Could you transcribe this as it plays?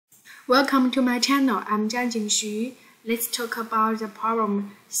Welcome to my channel. I'm Zhang Xu. Let's talk about the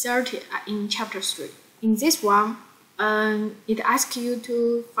problem 30 in chapter 3. In this one, it asks you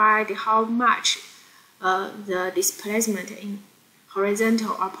to find how much the displacement in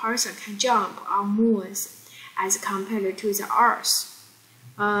horizontal a person can jump on moons as compared to the Earth.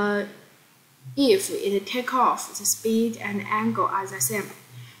 If it take off, the speed and angle are the same.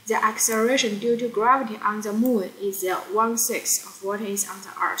 The acceleration due to gravity on the moon is 1/6 of what is on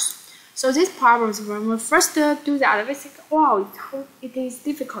the Earth. So these problems, when we first do that, we think, wow, it is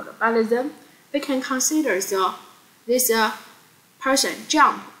difficult. But then we can consider this person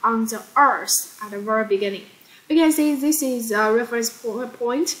jump on the Earth at the very beginning. We can see this is a reference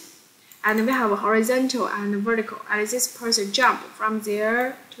point, and we have a horizontal and vertical, and this person jump from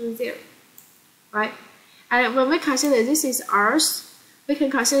there to there, right? And when we consider this is Earth, we can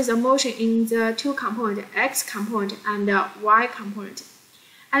consider the motion in the two components, x component and y component.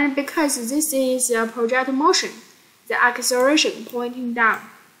 And because this is a projected motion, the acceleration pointing down.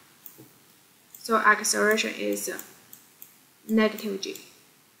 So acceleration is negative g.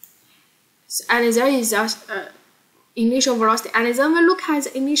 And there is initial velocity. And then we look at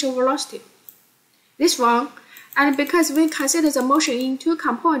the initial velocity. This one. And because we consider the motion in two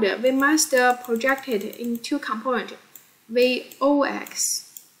components, we must project it in two components. Vox,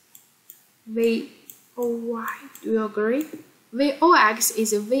 Voy. Do you agree? Vox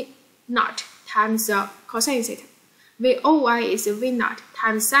is V0 times cosine theta. Voy is V0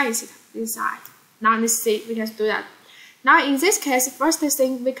 times sine theta. This side. Now let's see, we can do that. Now in this case, first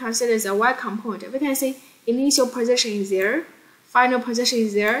thing we consider the y component. We can see initial position is there, final position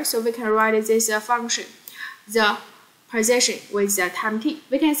is there, so we can write this function, the position with the time t.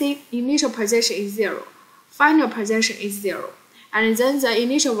 We can see initial position is 0, final position is 0, and then the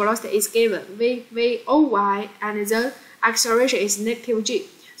initial velocity is given Voy, and the acceleration is negative g.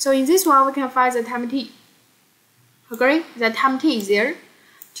 So in this one, we can find the time t. Agree? The time t is there.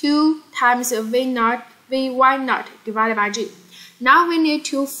 2 times Vy0 divided by g. Now we need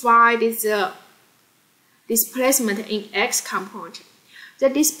to find the displacement in x component. The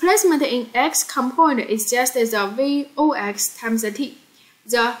displacement in x component is just the Vox times the t.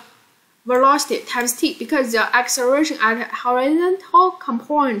 The velocity times t, because the acceleration at horizontal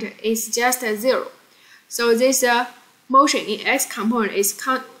component is just 0. So this motion in x component is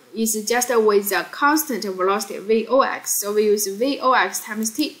just with the constant velocity Vox. So we use Vox times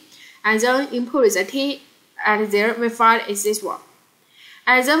t, and then input the t at there. We find is this one,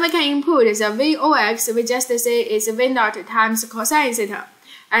 and then we can input the Vox. We just say is V0 times cosine theta,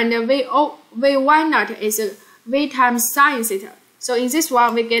 and Vy0 is V times sine theta. So in this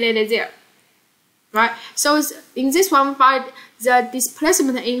one we get it there, right? So in this one, we find the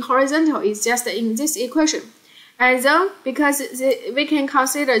displacement in horizontal is just in this equation. And then, because we can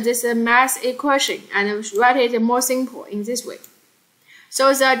consider this mass equation and write it more simple in this way.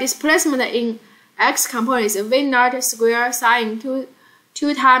 So the displacement in x component is V0 square sine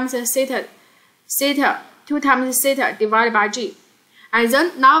 2 times theta 2 times theta divided by g. And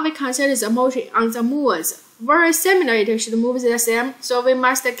then now we consider the motion on the moons. Very similar, it should move the same. So we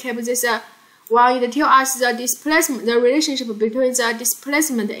must keep this one. It tells us the displacement, the relationship between the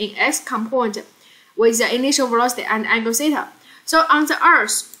displacement in x component with the initial velocity and angle theta. So on the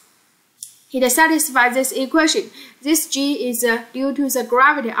Earth, it satisfies this equation. This g is due to the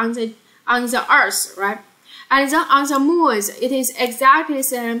gravity on the Earth, right? And then on the moons, it is exactly the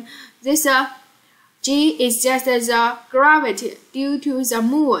same. This g is just the gravity due to the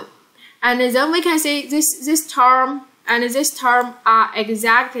moon. And then we can say this term and this term are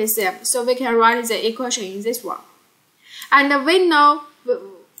exactly the same. So we can write the equation in this one. And we know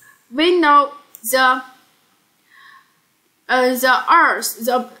the Earth,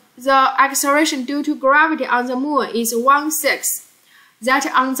 the acceleration due to gravity on the moon is 1/6 that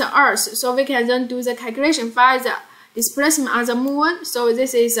on the Earth. So we can then do the calculation, find the displacement on the moon. So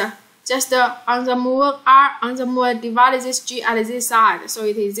this is just on the moon, r on the moon divided this g at this side. So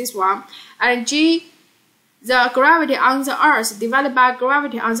it is this one, and g, the gravity on the Earth divided by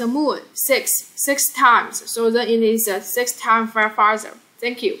gravity on the moon, 6 times. So then it is 6 times farther.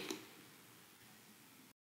 Thank you.